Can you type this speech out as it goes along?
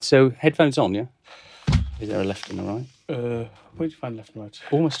So headphones on, yeah? Is there a left and a right? Where do you find left and right?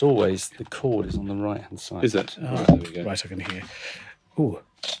 Almost always the cord is on the right-hand side. Is it? Oh, Right, there we go. right, I can hear. Ooh,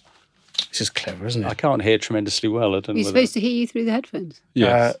 this is clever, isn't I it? can't hear tremendously well. I don't know We're whether... supposed to hear you through the headphones.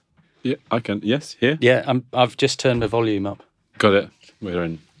 Yes. Yeah, I can. Yes, here. Yeah, I've just turned my volume up. Got it. We're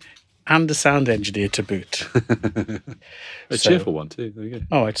in. And a sound engineer to boot. A cheerful one too. There you go.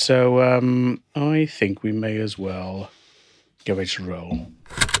 All right, so I think we may as well get ready to roll.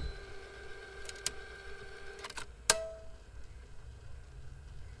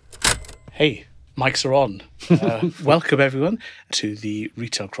 Hey, mics are on. Welcome, everyone, to the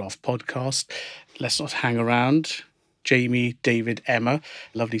Retail Craft podcast. Let's not hang around. Jamie, David, Emma,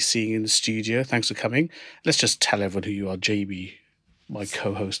 lovely seeing you in the studio. Thanks for coming. Let's just tell everyone who you are. Jamie, my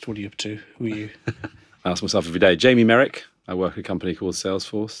co-host, what are you up to? Who are you? I ask myself every day. Jamie Merrick. I work at a company called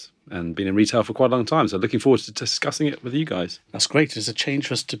Salesforce and been in retail for quite a long time. So looking forward to discussing it with you guys. That's great. It's a change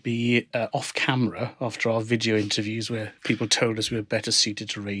for us to be off camera after our video interviews where people told us we were better suited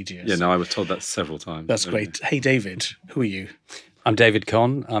to radio. Yeah, no, I was told that several times. That's great. Hey, David, who are you? I'm David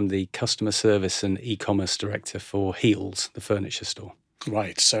Conn. I'm the Customer Service and E-commerce Director for Heels, the furniture store.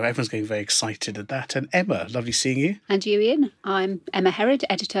 Right, so everyone's getting very excited at that. And Emma, lovely seeing you. And you, Ian. I'm Emma Herod,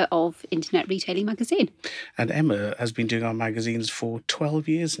 editor of Internet Retailing magazine. And Emma has been doing our magazines for 12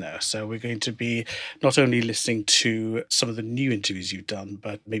 years now. So we're going to be not only listening to some of the new interviews you've done,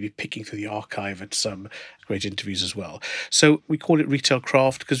 but maybe picking through the archive at some great interviews as well. So we call it Retail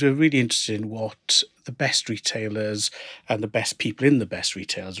Craft because we're really interested in what the best retailers and the best people in the best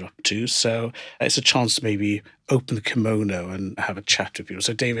retailers are up to. So it's a chance to maybe open the kimono and have a chat with people.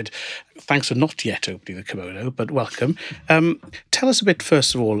 So David, thanks for not yet opening the kimono, but welcome. Tell us a bit,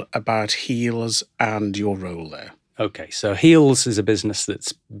 first of all, about Heels and your role there. Okay, so Heels is a business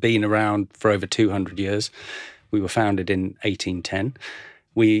that's been around for over 200 years. We were founded in 1810.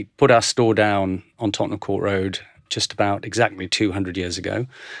 We put our store down on Tottenham Court Road just about exactly 200 years ago.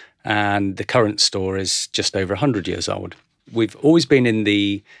 And the current store is just over 100 years old. We've always been in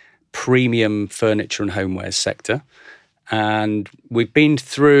the premium furniture and homewares sector. And we've been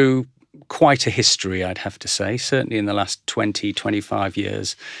through quite a history, I'd have to say. Certainly in the last 20, 25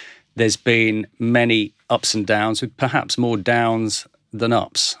 years, there's been many ups and downs, with perhaps more downs than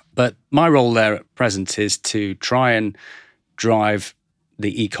ups. But my role there at present is to try and drive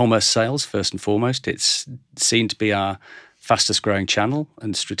the e-commerce sales, first and foremost. It's seen to be our fastest growing channel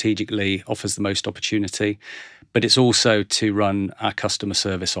and strategically offers the most opportunity, but it's also to run our customer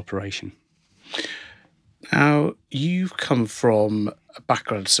service operation. Now, you've come from a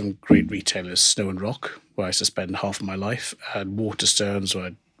background of some great retailers, Snow and Rock, where I used to spend half of my life, and Waterstones, where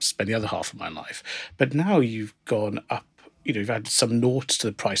I spent the other half of my life. But now you've gone up, you've had some noughts to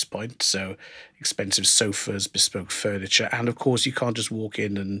the price point, so expensive sofas, bespoke furniture, and of course you can't just walk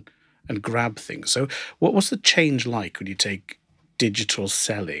in and grab things. So what's the change like when you take digital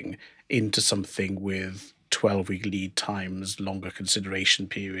selling into something with 12-week lead times, longer consideration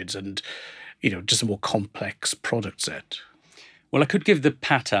periods, and just a more complex product set? Well, I could give the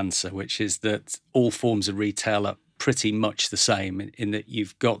pat answer, which is that all forms of retail are pretty much the same in that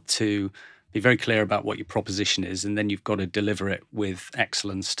you've got to be very clear about what your proposition is, and then you've got to deliver it with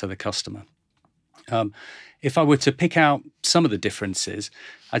excellence to the customer. If I were to pick out some of the differences,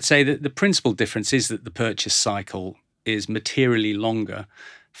 I'd say that the principal difference is that the purchase cycle is materially longer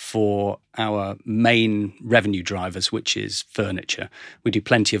for our main revenue drivers, which is furniture. We do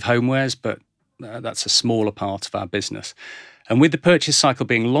plenty of homewares, but that's a smaller part of our business. And with the purchase cycle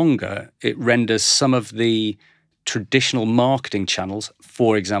being longer, it renders some of the traditional marketing channels,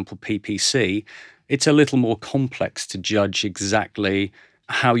 for example, PPC, it's a little more complex to judge exactly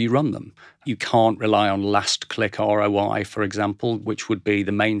how you run them. You can't rely on last click ROI, for example, which would be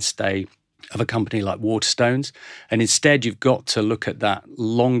the mainstay of a company like Waterstones. And instead, you've got to look at that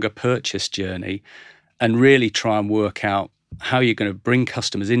longer purchase journey and really try and work out how you're going to bring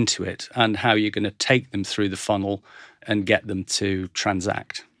customers into it and how you're going to take them through the funnel and get them to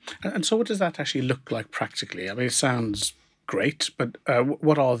transact. And so what does that actually look like practically? I mean, it sounds great, but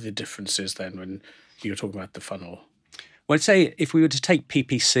what are the differences then when you're talking about the funnel? Well, I'd say if we were to take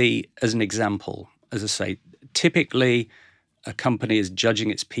PPC as an example, as I say, typically a company is judging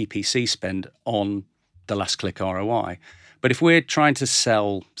its PPC spend on the last click ROI. But if we're trying to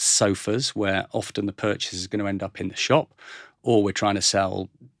sell sofas, where often the purchase is going to end up in the shop, or we're trying to sell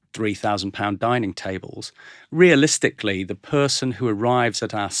 £3,000 dining tables, realistically, the person who arrives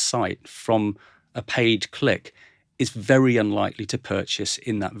at our site from a paid click is very unlikely to purchase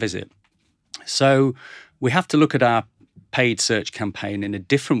in that visit. So we have to look at our paid search campaign in a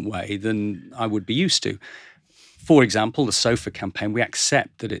different way than I would be used to. For example, the sofa campaign, we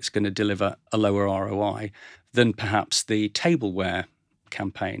accept that it's going to deliver a lower ROI than perhaps the tableware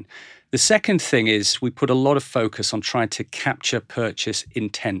campaign. The second thing is we put a lot of focus on trying to capture purchase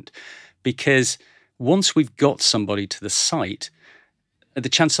intent, because once we've got somebody to the site, the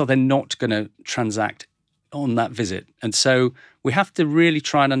chances are they're not going to transact on that visit. And so we have to really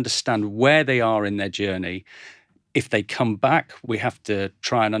try and understand where they are in their journey. If they come back, we have to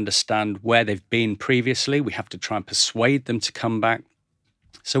try and understand where they've been previously. We have to try and persuade them to come back.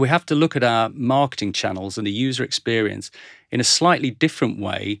 So we have to look at our marketing channels and the user experience in a slightly different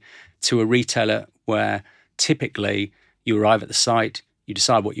way to a retailer where typically you arrive at the site, you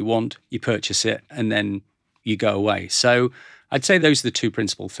decide what you want, you purchase it, and then you go away. So I'd say those are the two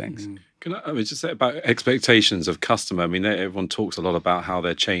principal things. Can I just say about expectations of customer? I mean, everyone talks a lot about how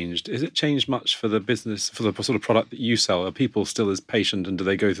they're changed. Is it changed much for the business, for the sort of product that you sell? Are people still as patient, and do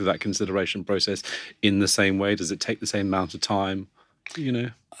they go through that consideration process in the same way? Does it take the same amount of time? You know,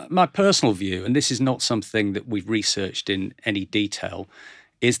 my personal view, and this is not something that we've researched in any detail,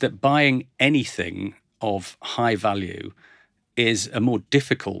 is that buying anything of high value is a more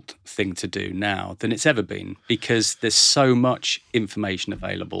difficult thing to do now than it's ever been, because there's so much information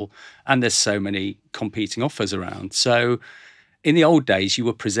available and there's so many competing offers around. So in the old days, you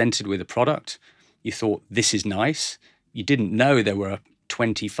were presented with a product, you thought, this is nice. You didn't know there were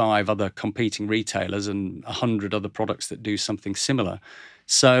 25 other competing retailers and 100 other products that do something similar.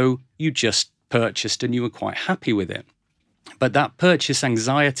 So you just purchased and you were quite happy with it. But that purchase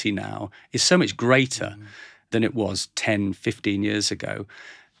anxiety now is so much greater than it was 10, 15 years ago,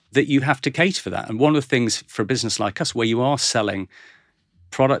 that you have to cater for that. And one of the things for a business like us, where you are selling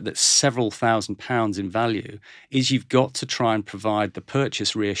product that's several £1,000s in value, is you've got to try and provide the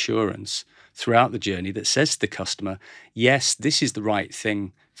purchase reassurance throughout the journey that says to the customer, yes, this is the right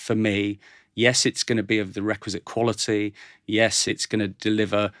thing for me. Yes, it's going to be of the requisite quality. Yes, it's going to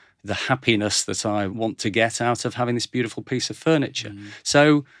deliver the happiness that I want to get out of having this beautiful piece of furniture.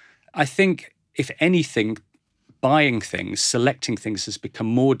 So I think, if anything, buying things, selecting things has become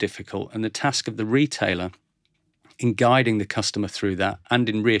more difficult, and the task of the retailer in guiding the customer through that and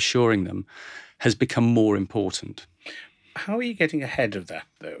in reassuring them has become more important. How are you getting ahead of that,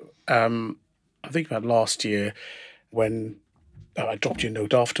 though? I think about last year when I dropped you a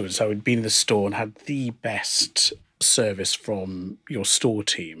note afterwards. I had been in the store and had the best service from your store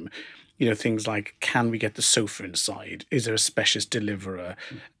team. You know, things like, can we get the sofa inside? Is there a specialist deliverer?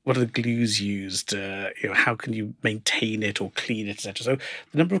 What are the glues used? How can you maintain it or clean it, etc.? So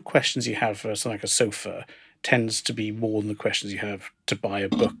the number of questions you have for something like a sofa tends to be more than the questions you have to buy a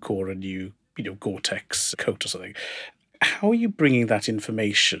book or a new, Gore-Tex coat or something. How are you bringing that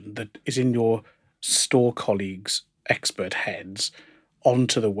information that is in your store colleagues' expert heads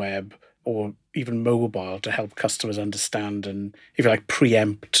onto the web or even mobile to help customers understand and, if you like,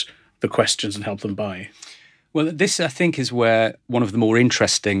 preempt the questions and help them buy? Well, this, I think, is where one of the more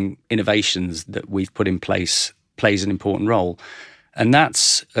interesting innovations that we've put in place plays an important role. And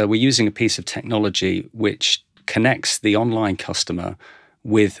that's we're using a piece of technology which connects the online customer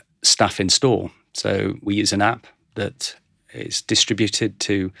with staff in store. So we use an app that is distributed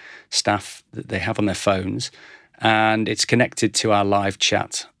to staff that they have on their phones, and it's connected to our live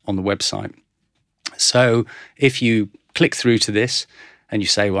chat on the website. So if you click through to this and you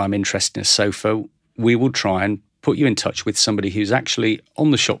say, well, I'm interested in a sofa, we will try and put you in touch with somebody who's actually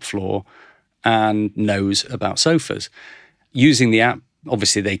on the shop floor and knows about sofas. Using the app,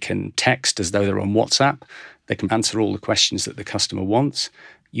 obviously they can text as though they're on WhatsApp. They can answer all the questions that the customer wants.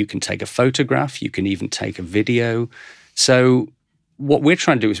 You can take a photograph. You can even take a video. So what we're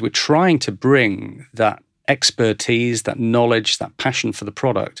trying to do is we're trying to bring that expertise, that knowledge, that passion for the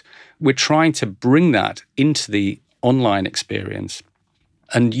product. We're trying to bring that into the online experience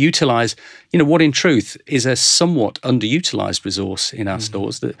and utilize, what in truth is a somewhat underutilized resource in our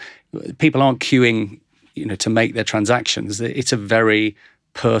stores, that people aren't queuing, to make their transactions. It's a very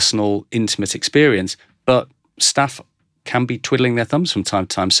personal, intimate experience, but staff can be twiddling their thumbs from time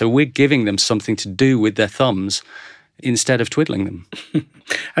to time. So we're giving them something to do with their thumbs instead of twiddling them.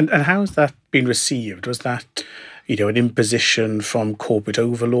 And how has that been received? Was that, an imposition from corporate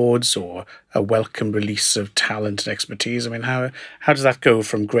overlords or a welcome release of talent and expertise? I mean, how does that go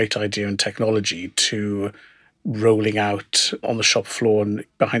from great idea and technology to rolling out on the shop floor and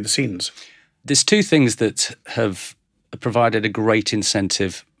behind the scenes? There's two things that have provided a great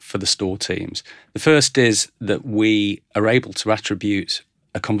incentive for the store teams. The first is that we are able to attribute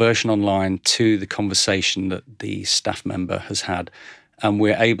a conversion online to the conversation that the staff member has had, and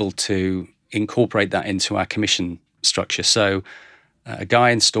we're able to incorporate that into our commission structure. So A guy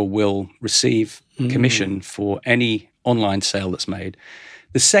in store will receive commission for any online sale that's made.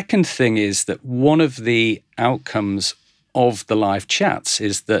 The second thing is that one of the outcomes of the live chats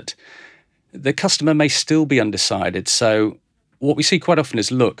is that the customer may still be undecided. So what we see quite often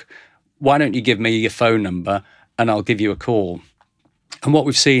is, look, why don't you give me your phone number and I'll give you a call? And what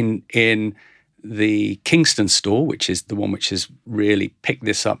we've seen in the Kingston store, which is the one which has really picked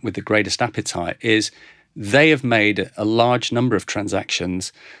this up with the greatest appetite, is they have made a large number of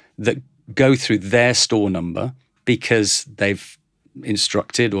transactions that go through their store number because they've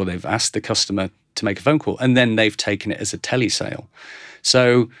instructed or they've asked the customer to make a phone call, and then they've taken it as a telesale.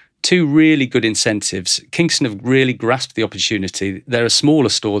 So two really good incentives. Kingston have really grasped the opportunity. They're a smaller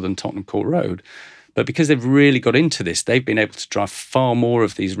store than Tottenham Court Road, but because they've really got into this, they've been able to drive far more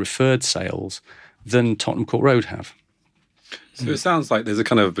of these referred sales than Tottenham Court Road have. So it sounds like there's a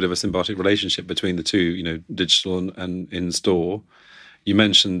kind of a bit of a symbiotic relationship between the two, digital and in-store. You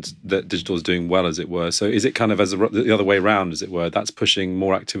mentioned that digital is doing well, as it were. So is it kind of the other way around, as it were? That's pushing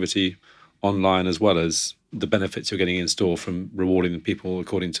more activity online as well as the benefits you're getting in store from rewarding the people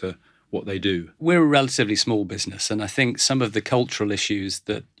according to what they do? We're a relatively small business, and I think some of the cultural issues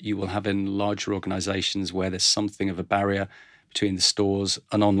that you will have in larger organisations where there's something of a barrier between the stores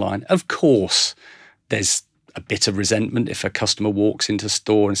and online. Of course, there's a bit of resentment if a customer walks into a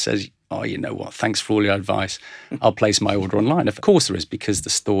store and says, oh, you know what, thanks for all your advice, I'll place my order online. Of course there is, because the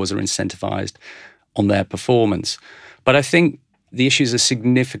stores are incentivised on their performance. But I think the issues are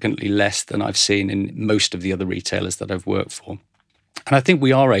significantly less than I've seen in most of the other retailers that I've worked for. And I think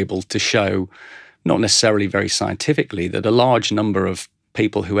we are able to show, not necessarily very scientifically, that a large number of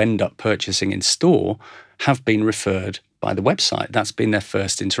people who end up purchasing in store have been referred by the website. That's been their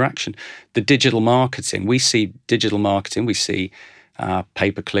first interaction. The digital marketing, we see our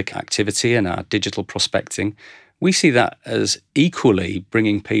pay-per-click activity and our digital prospecting. We see that as equally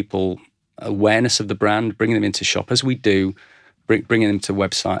bringing people awareness of the brand, bringing them into shop, as we do bringing them to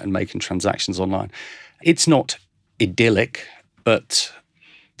website and making transactions online. It's not idyllic, but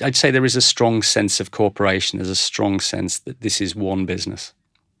I'd say there is a strong sense of cooperation. There's a strong sense that this is one business.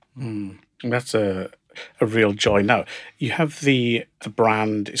 That's a real joy. Now, you have the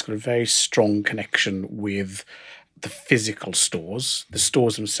brand, it's got a very strong connection with the physical stores. The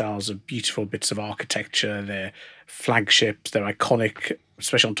stores themselves are beautiful bits of architecture. They're flagships. They're iconic,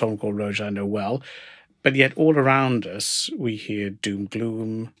 especially on Tottenham Court Road, I know well. But yet all around us, we hear doom,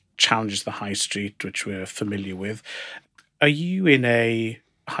 gloom, challenges to the high street, which we're familiar with. Are you in a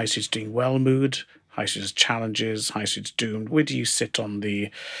high street's doing well mood? High street's challenges, high street's doomed? Where do you sit on the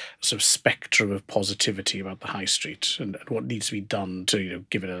sort of spectrum of positivity about the high street and what needs to be done to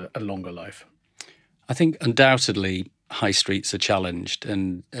give it a longer life? I think undoubtedly high streets are challenged.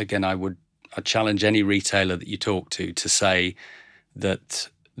 And again, I'd challenge any retailer that you talk to say that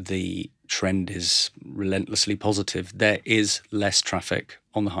the trend is relentlessly positive. There is less traffic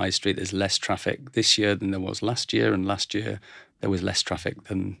on the high street. There's less traffic this year than there was last year, and last year there was less traffic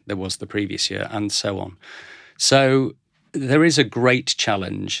than there was the previous year, and so on. So there is a great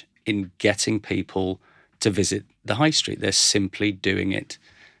challenge in getting people to visit the high street. They're simply doing it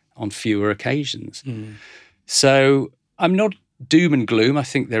on fewer occasions. So I'm not doom and gloom. I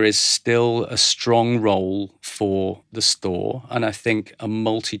think there is still a strong role for the store. And I think a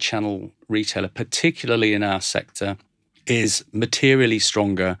multi-channel retailer, particularly in our sector, is materially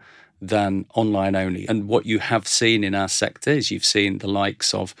stronger than online only. And what you have seen in our sector is you've seen the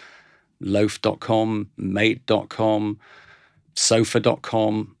likes of loaf.com, mate.com,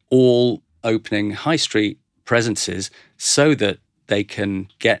 sofa.com, all opening high street presences so that they can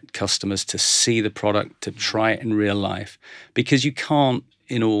get customers to see the product, to try it in real life, because you can't,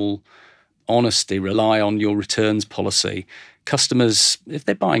 in all honesty, rely on your returns policy. Customers, if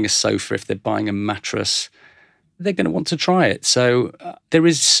they're buying a sofa, if they're buying a mattress, they're going to want to try it. So there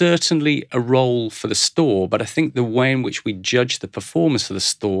is certainly a role for the store, but I think the way in which we judge the performance of the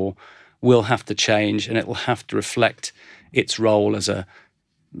store will have to change, and it will have to reflect its role as a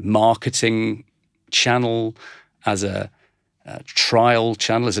marketing channel, as a trial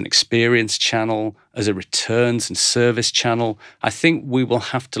channel, as an experience channel, as a returns and service channel. I think we will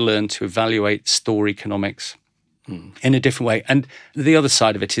have to learn to evaluate store economics in a different way. And the other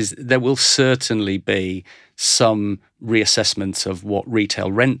side of it is there will certainly be some reassessment of what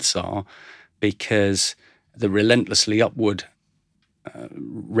retail rents are, because the relentlessly upward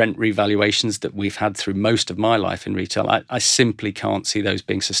rent revaluations that we've had through most of my life in retail, I simply can't see those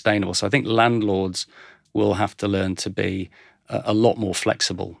being sustainable. So I think landlords will have to learn to be a lot more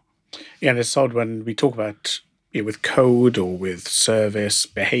flexible. Yeah, and it's odd when we talk about with code or with service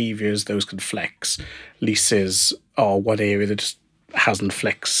behaviours, those can flex. Leases are one area that just hasn't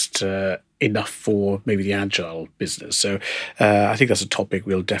flexed enough for maybe the agile business. So I think that's a topic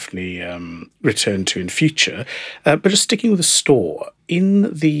we'll definitely return to in future. But just sticking with the store,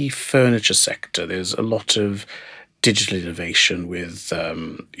 in the furniture sector, there's a lot of digital innovation with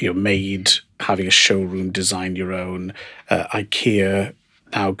Made having a showroom, design your own, IKEA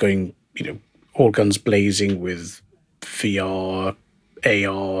now going all guns blazing with VR,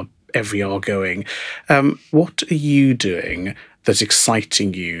 AR, every R going. What are you doing that's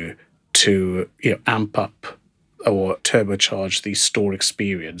exciting you to amp up or turbocharge the store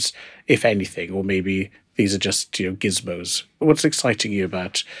experience, if anything, or maybe these are just gizmos? What's exciting you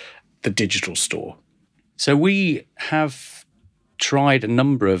about the digital store? So we have tried a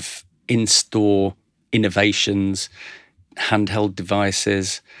number of in-store innovations, handheld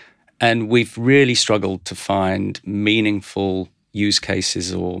devices, and we've really struggled to find meaningful use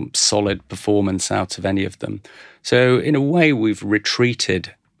cases or solid performance out of any of them. So in a way, we've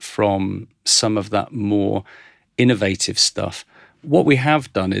retreated from some of that more innovative stuff. What we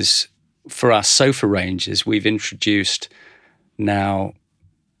have done is, for our sofa ranges, we've introduced now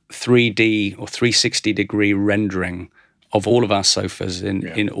 3D or 360-degree rendering of all of our sofas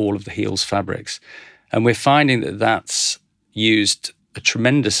in all of the Heels fabrics. And we're finding that that's used a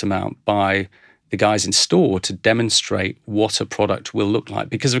tremendous amount by the guys in store to demonstrate what a product will look like.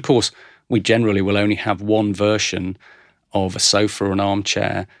 Because, of course, we generally will only have one version of a sofa or an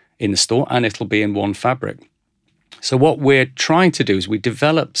armchair in the store, and it'll be in one fabric. So what we're trying to do is we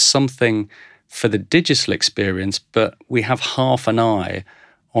develop something for the digital experience, but we have half an eye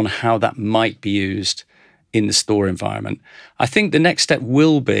on how that might be used in the store environment. I think the next step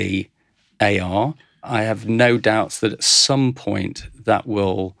will be AR. I have no doubts that at some point that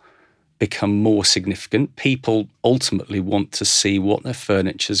will become more significant. People ultimately want to see what their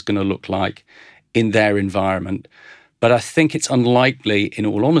furniture is going to look like in their environment. But I think it's unlikely, in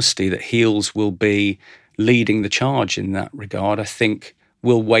all honesty, that Heels will be leading the charge in that regard. I think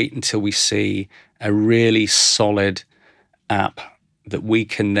we'll wait until we see a really solid app that we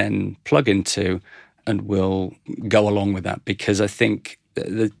can then plug into, and we'll go along with that, because I think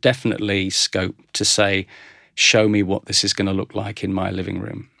there's definitely scope to say, show me what this is going to look like in my living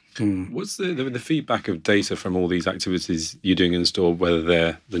room. What's the feedback of data from all these activities you're doing in store, whether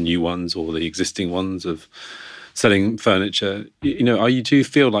they're the new ones or the existing ones of selling furniture? Do you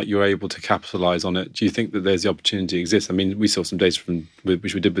feel like you're able to capitalize on it? Do you think that there's the opportunity exists? I mean, we saw some data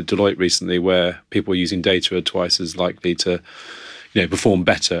which we did with Deloitte recently, where people using data are twice as likely to perform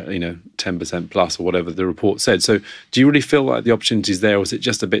better, 10% plus or whatever the report said. So do you really feel like the opportunity is there, or is it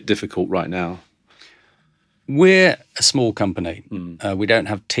just a bit difficult right now? We're a small company. We don't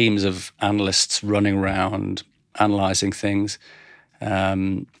have teams of analysts running around analysing things.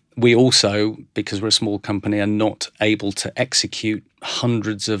 We also, because we're a small company, are not able to execute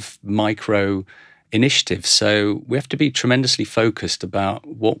hundreds of micro initiatives. So we have to be tremendously focused about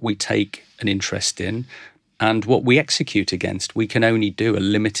what we take an interest in and what we execute against. We can only do a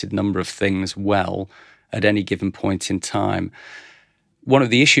limited number of things well at any given point in time. One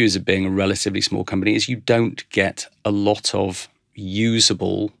of the issues of being a relatively small company is you don't get a lot of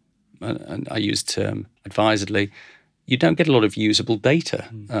usable, and I use the term advisedly, you don't get a lot of usable data.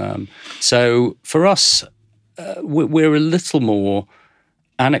 So for us, we're a little more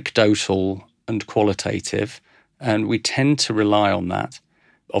anecdotal and qualitative, and we tend to rely on that.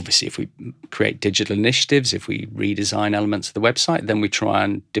 Obviously, if we create digital initiatives, if we redesign elements of the website, then we try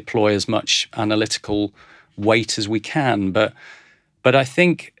and deploy as much analytical weight as we can. But I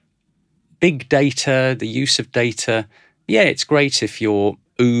think big data, the use of data, it's great if you're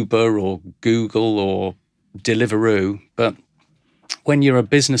Uber or Google or Deliveroo, but when you're a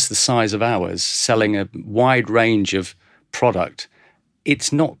business the size of ours, selling a wide range of product,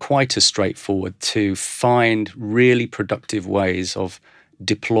 it's not quite as straightforward to find really productive ways of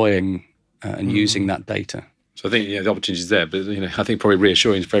deploying and using that data. So I think the opportunity is there, but I think probably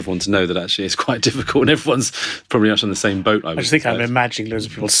reassuring for everyone to know that actually it's quite difficult, and everyone's probably not on the same boat. I just think I'm imagining loads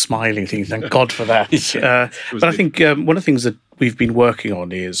of people smiling, thinking, "Thank God for that." But I think one of the things that we've been working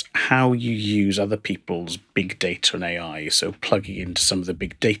on is how you use other people's big data and AI. So plugging into some of the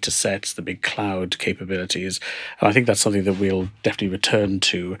big data sets, the big cloud capabilities, and I think that's something that we'll definitely return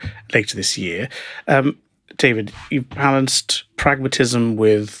to later this year. David, you've balanced pragmatism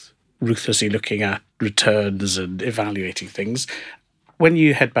with ruthlessly looking at returns and evaluating things. When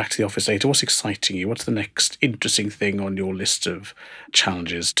you head back to the office later, what's exciting you? What's the next interesting thing on your list of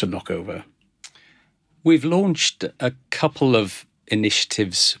challenges to knock over? We've launched a couple of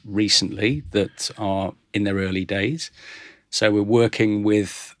initiatives recently that are in their early days. So we're working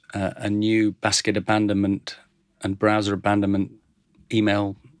with a new basket abandonment and browser abandonment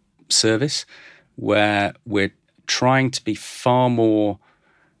email service, where we're trying to be far more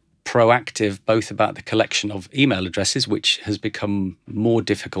proactive, both about the collection of email addresses, which has become more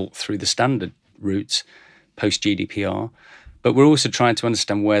difficult through the standard routes post GDPR. But we're also trying to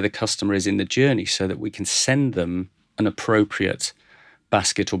understand where the customer is in the journey so that we can send them an appropriate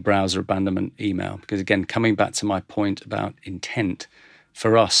basket or browser abandonment email. Because again, coming back to my point about intent,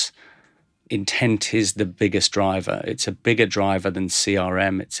 for us, intent is the biggest driver. It's a bigger driver than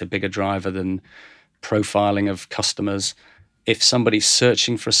CRM. It's a bigger driver than profiling of customers. If somebody's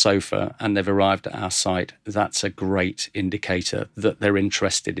searching for a sofa and they've arrived at our site, that's a great indicator that they're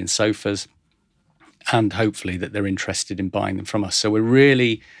interested in sofas and hopefully that they're interested in buying them from us. So we're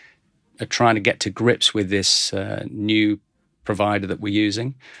really trying to get to grips with this new provider that we're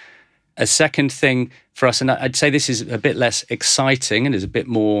using. A second thing for us, and I'd say this is a bit less exciting and is a bit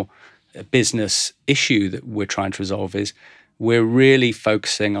more a business issue that we're trying to resolve, is we're really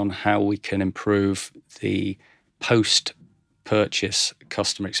focusing on how we can improve the post-purchase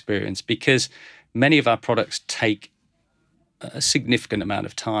customer experience, because many of our products take a significant amount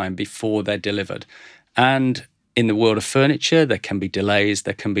of time before they're delivered. And in the world of furniture, there can be delays,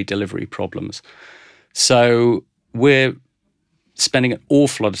 there can be delivery problems. So we're spending an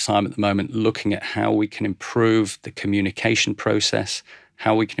awful lot of time at the moment looking at how we can improve the communication process,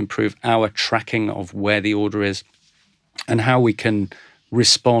 how we can improve our tracking of where the order is, and how we can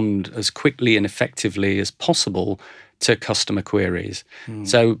respond as quickly and effectively as possible to customer queries.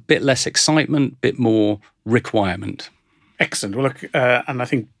 So a bit less excitement, bit more requirement. Excellent. Well, look, and I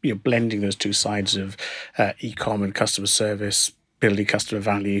think blending those two sides of e-com and customer service, building customer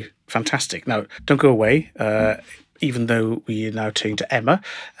value, fantastic. Now, don't go away. Even though we are now turning to Emma.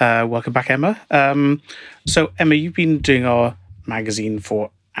 Welcome back, Emma. So, Emma, you've been doing our magazine for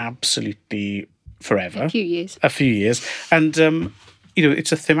absolutely forever. A few years. And,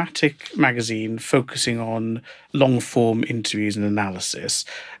 it's a thematic magazine focusing on long-form interviews and analysis.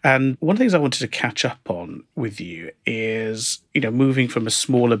 And one of the things I wanted to catch up on with you is, moving from a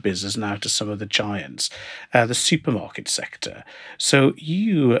smaller business now to some of the giants, the supermarket sector. So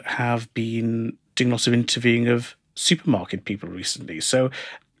you have been doing lots of interviewing of supermarket people recently. So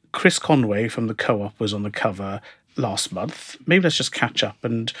Chris Conway from the Co-op was on the cover last month. Maybe let's just catch up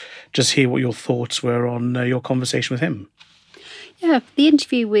and just hear what your thoughts were on your conversation with him. Yeah, the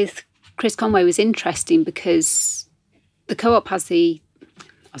interview with Chris Conway was interesting because the Co-op has the,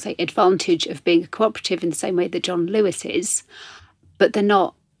 advantage of being a cooperative in the same way that John Lewis is, but they're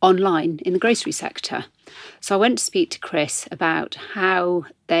not online in the grocery sector. So I went to speak to Chris about how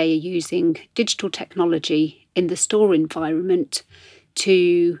they are using digital technology in the store environment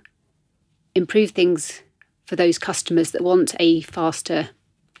to improve things for those customers that want a faster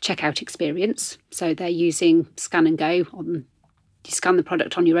checkout experience. So they're using Scan and Go. You scan the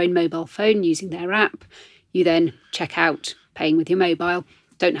product on your own mobile phone using their app. You then check out, paying with your mobile.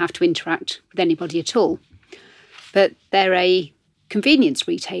 Don't have to interact with anybody at all. But they're a convenience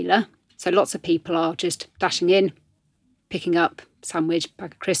retailer. So lots of people are just dashing in, picking up sandwich,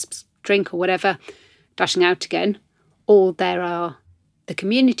 bag of crisps, drink or whatever, dashing out again. Or there are the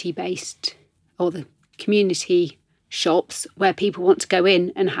community-based or the community shops where people want to go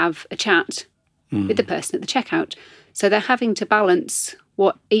in and have a chat with the person at the checkout. So they're having to balance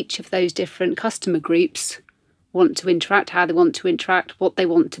what each of those different customer groups want to interact, how they want to interact, what they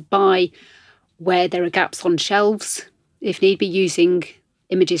want to buy, where there are gaps on shelves, if need be, using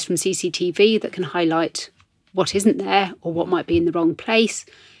images from CCTV that can highlight what isn't there or what might be in the wrong place,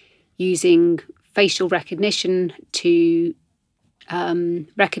 using facial recognition to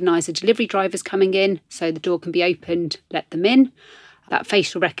recognise the delivery drivers coming in so the door can be opened, let them in. That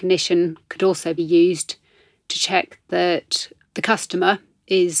facial recognition could also be used to check that the customer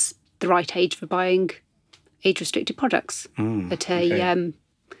is the right age for buying age-restricted products at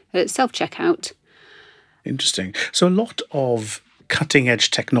self-checkout. Interesting. So a lot of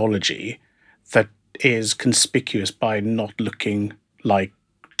cutting-edge technology that is conspicuous by not looking like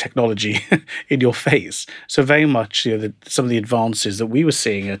technology in your face. So very much, some of the advances that we were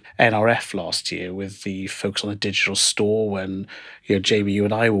seeing at NRF last year with the focus on the digital store when, Jamie, you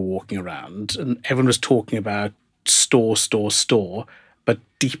and I were walking around and everyone was talking about store, but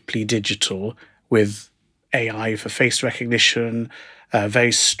deeply digital with AI for face recognition,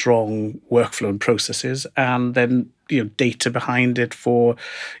 very strong workflow and processes, and then data behind it for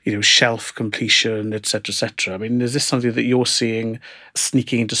shelf completion, etc., etc. I mean, is this something that you're seeing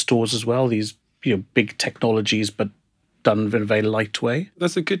sneaking into stores as well? These big technologies, but done in a very light way.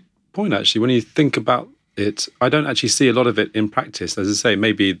 That's a good point, actually. When you think about I don't actually see a lot of it in practice. As I say,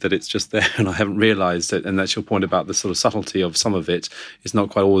 maybe that it's just there and I haven't realised it. And that's your point about the sort of subtlety of some of it. It's not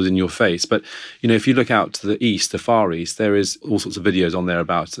quite always in your face. But, if you look out to the east, the Far East, there is all sorts of videos on there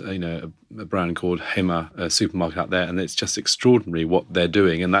about, a brand called Hema, a supermarket out there. And it's just extraordinary what they're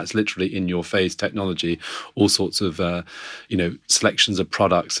doing. And that's literally in your face technology, all sorts of, selections of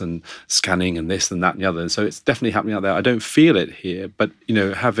products and scanning and this and that and the other. And so it's definitely happening out there. I don't feel it here. But,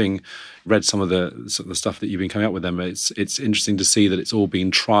 having read some of the stuff that you've been coming up with them, it's interesting to see that it's all being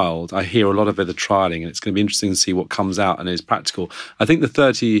trialed. I hear a lot of it, the trialing, and it's going to be interesting to see what comes out and is practical. I think the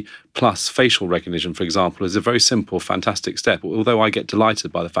 30 plus facial recognition, for example, is a very simple, fantastic step. Although I get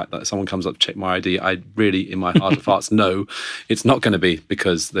delighted by the fact that someone comes up to check my ID, I really, in my heart of hearts, know it's not going to be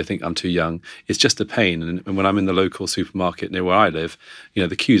because they think I'm too young. It's just a pain. And when I'm in the local supermarket near where I live,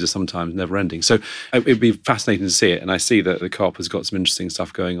 the queues are sometimes never ending. So it'd be fascinating to see it. And I see that the Co-op has got some interesting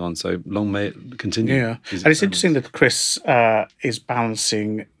stuff going on. So long may it continue. Yeah. And it's interesting that Chris is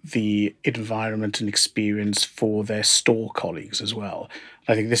balancing the environment and experience for their store colleagues as well.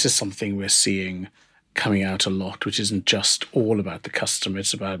 I think this is something we're seeing coming out a lot, which isn't just all about the customer.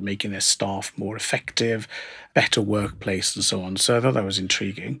 It's about making their staff more effective, better workplace and so on. So I thought that was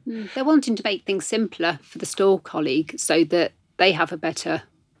intriguing. They're wanting to make things simpler for the store colleague so that they have a better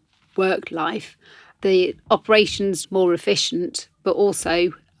work life. The operations more efficient, but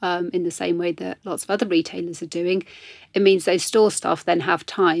also in the same way that lots of other retailers are doing, it means those store staff then have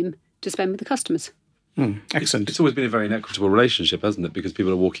time to spend with the customers. Excellent. It's always been a very inequitable relationship, hasn't it? Because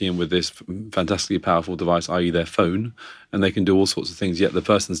people are walking in with this fantastically powerful device, i.e. their phone, and they can do all sorts of things, yet the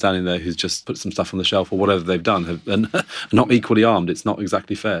person standing there who's just put some stuff on the shelf or whatever they've done are not equally armed. It's not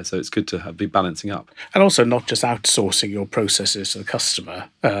exactly fair. So it's good to be balancing up. And also not just outsourcing your processes to the customer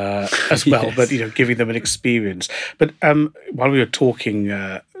as well, yes. But giving them an experience. But while we were talking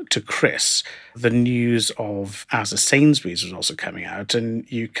to Chris, the news of Asda Sainsbury's was also coming out, and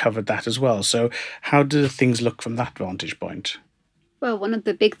you covered that as well. So how do things look from that vantage point? Well, one of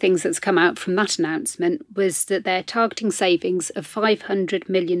the big things that's come out from that announcement was that they're targeting savings of £500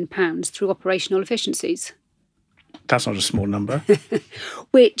 million through operational efficiencies. That's not a small number.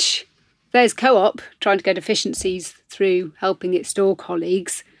 Which, there's Co-op trying to get efficiencies through helping its store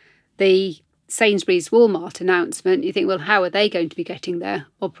colleagues. The Sainsbury's Walmart announcement, you think, well, how are they going to be getting their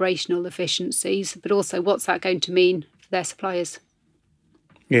operational efficiencies? But also, what's that going to mean for their suppliers?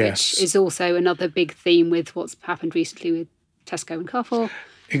 Yes. Which is also another big theme with what's happened recently with Tesco and Carrefour.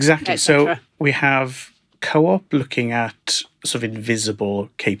 Exactly. So we have Co-op looking at sort of invisible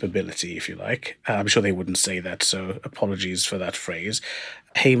capability, if you like. I'm sure they wouldn't say that, so apologies for that phrase.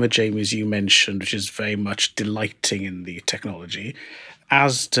 Hema, Jamie, as you mentioned, which is very much delighting in the technology.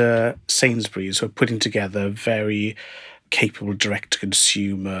 Asda Sainsbury's, who are putting together very capable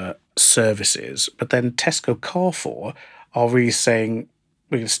direct-to-consumer services. But then Tesco, Carrefour are really saying,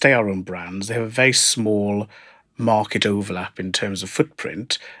 we're going to stay our own brands. They have a very small market overlap in terms of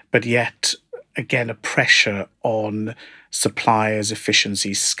footprint, but yet, again, a pressure on suppliers'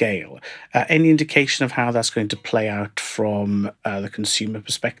 efficiency scale. Any indication of how that's going to play out from the consumer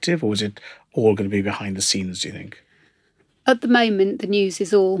perspective, or is it all going to be behind the scenes, do you think? At the moment, the news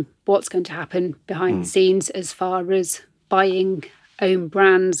is all what's going to happen behind the scenes as far as buying own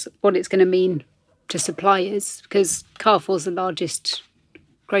brands, what it's going to mean to suppliers, because Carrefour's the largest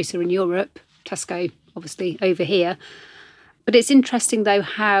grocer in Europe, Tesco obviously over here. But it's interesting, though,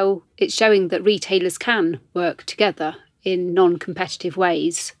 how it's showing that retailers can work together in non-competitive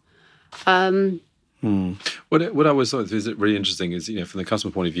ways. What I was thought is really interesting is, from the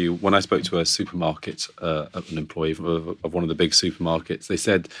customer point of view, when I spoke to a supermarket, an employee of one of the big supermarkets, they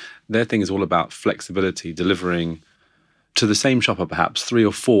said their thing is all about flexibility, delivering to the same shopper perhaps 3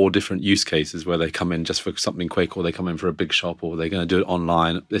 or 4 different use cases where they come in just for something quick, or they come in for a big shop, or they're going to do it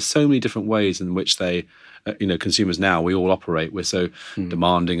online. There's so many different ways in which they, consumers now, we all operate. We're so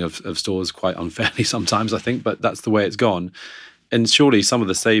demanding of stores, quite unfairly sometimes, I think, but that's the way it's gone. And surely some of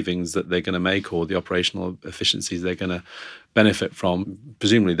the savings that they're going to make, or the operational efficiencies they're going to benefit from,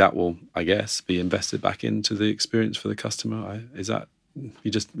 presumably that will, I guess, be invested back into the experience for the customer. Is that,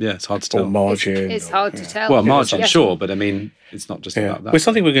 it's hard to tell. Or margin. It's hard to tell. Well, margin, sure, but I mean, it's not just about that. Well,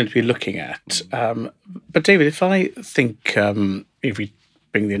 something we're going to be looking at. But David, if I think, if we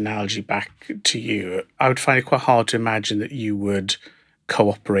bring the analogy back to you, I would find it quite hard to imagine that you would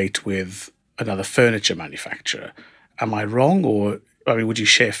cooperate with another furniture manufacturer. Am I wrong? Or, would you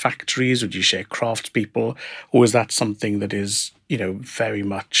share factories? Would you share craftspeople? Or is that something that is, very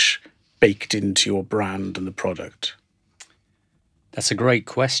much baked into your brand and the product? That's a great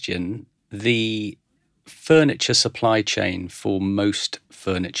question. The furniture supply chain for most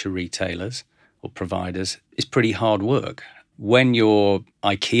furniture retailers, or providers is pretty hard work. When you're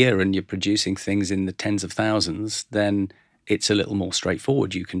IKEA and you're producing things in the tens of thousands, then it's a little more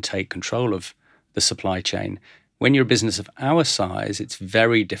straightforward. You can take control of the supply chain. When you're a business of our size, it's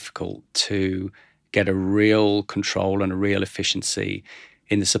very difficult to get a real control and a real efficiency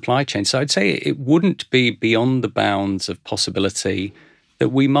in the supply chain. So I'd say it wouldn't be beyond the bounds of possibility that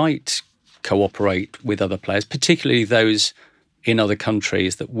we might cooperate with other players, particularly those in other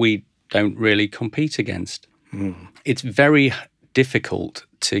countries that we don't really compete against. It's very difficult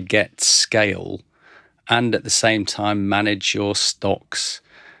to get scale and at the same time manage your stocks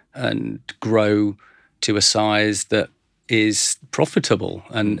and grow to a size that is profitable.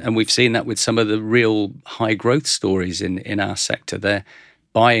 And we've seen that with some of the real high growth stories in our sector. They're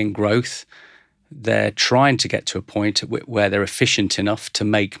buying growth. They're trying to get to a point where they're efficient enough to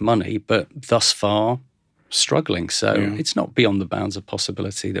make money, but thus far struggling. So it's not beyond the bounds of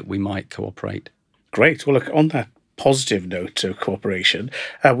possibility that we might cooperate. Great. Well, look, on that positive note of cooperation,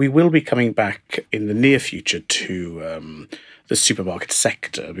 we will be coming back in the near future to the supermarket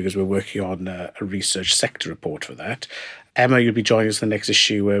sector because we're working on a research sector report for that. Emma, you'll be joining us in the next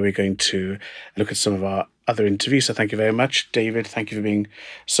issue where we're going to look at some of our other interviews. So thank you very much. David, thank you for being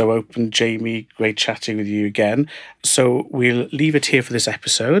so open. Jamie, great chatting with you again. So we'll leave it here for this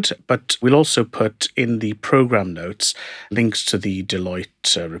episode, but we'll also put in the programme notes links to the Deloitte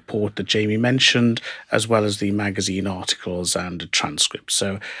report that Jamie mentioned, as well as the magazine articles and a transcript.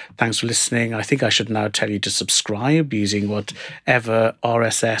 So thanks for listening. I think I should now tell you to subscribe using whatever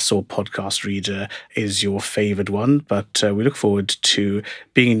RSS or podcast reader is your favoured one. But we look forward to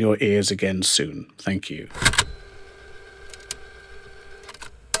being in your ears again soon. Thank you.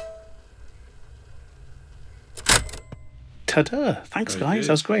 Ta-da. Thanks, Very guys. good.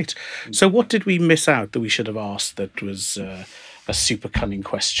 That was great. So what did we miss out that we should have asked that was a super cunning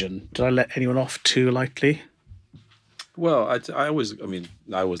question? Did I let anyone off too lightly? Well, I always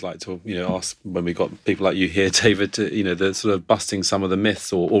like to, ask when we got people like you here, David, to, the sort of busting some of the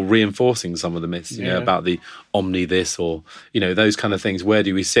myths or reinforcing some of the myths, about the Omni this or, those kind of things. Where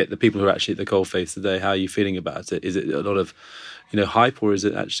do we sit? The people who are actually at the coalface today, how are you feeling about it? Is it a lot of, hype or is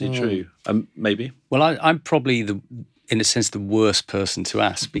it actually true? Maybe. Well, I'm probably in a sense, the worst person to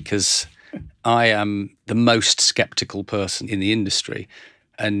ask because I am the most skeptical person in the industry.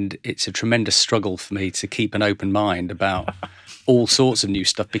 And it's a tremendous struggle for me to keep an open mind about all sorts of new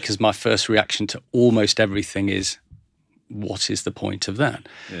stuff because my first reaction to almost everything is, what is the point of that?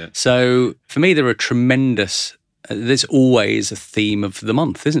 Yeah. So for me, there's always a theme of the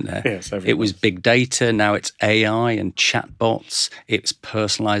month, isn't there? Yes, every it was month. big data, now it's AI and chatbots, it's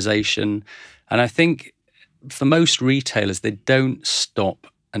personalization. And I think for most retailers, they don't stop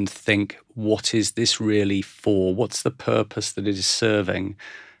and think, what is this really for? What's the purpose that it is serving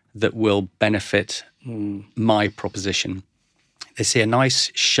that will benefit my proposition? They see a nice,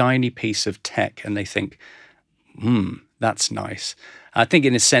 shiny piece of tech and they think, that's nice. I think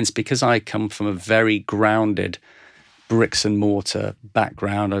in a sense, because I come from a very grounded bricks and mortar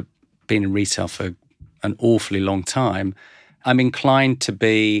background, I've been in retail for an awfully long time, I'm inclined to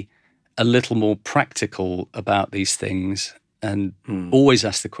be a little more practical about these things and always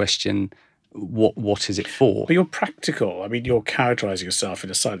ask the question, what is it for? But you're practical. I mean, you're characterising yourself in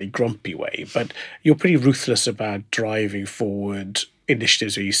a slightly grumpy way, but you're pretty ruthless about driving forward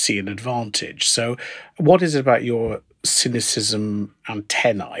initiatives where you see an advantage. So what is it about your cynicism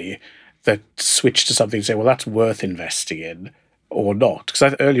antennae that switch to something and say, well, that's worth investing in or not?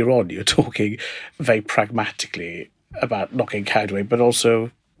 Because earlier on, you were talking very pragmatically about not getting carried away, but also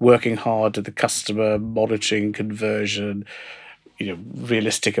working hard at the customer, monitoring conversion,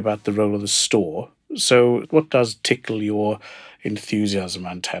 realistic about the role of the store. So what does tickle your enthusiasm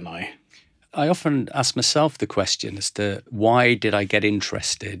antennae? I often ask myself the question as to why did I get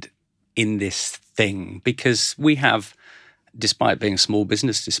interested in this thing? Because we have, despite being a small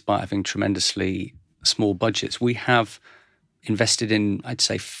business, despite having tremendously small budgets, we have invested in, I'd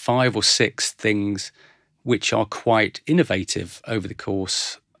say, 5 or 6 things which are quite innovative over the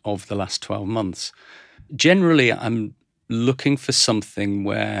course of the last 12 months. Generally, I'm looking for something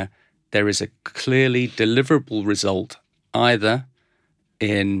where there is a clearly deliverable result, either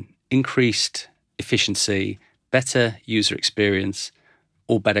in increased efficiency, better user experience,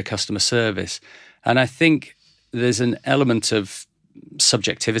 or better customer service. And I think there's an element of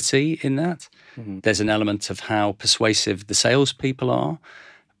subjectivity in that. There's an element of how persuasive the salespeople are,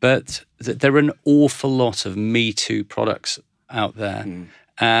 but there are an awful lot of Me Too products out there.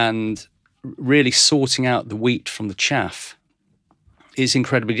 And really sorting out the wheat from the chaff is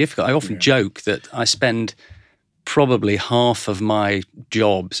incredibly difficult. I often joke that I spend probably half of my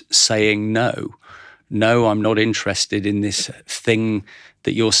jobs saying no. No, I'm not interested in this thing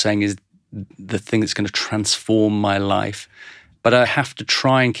that you're saying is the thing that's going to transform my life. But I have to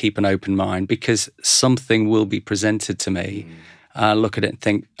try and keep an open mind, because something will be presented to me. Look at it and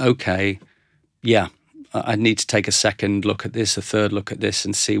think, okay, yeah, I need to take a second look at this, a third look at this,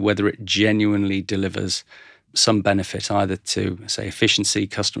 and see whether it genuinely delivers some benefit either to, say, efficiency,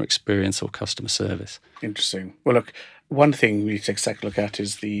 customer experience, or customer service. Interesting. Well, look, one thing we need to take a second look at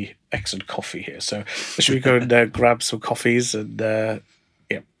is the excellent coffee here. So should we go and grab some coffees and,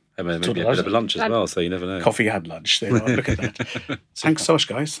 maybe a bit of a lunch as well, so you never know. Coffee and lunch. There you are. Look at that. Thanks so much,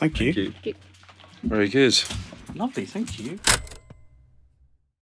 guys. Thank you. Thank you. Very good. Lovely. Thank you.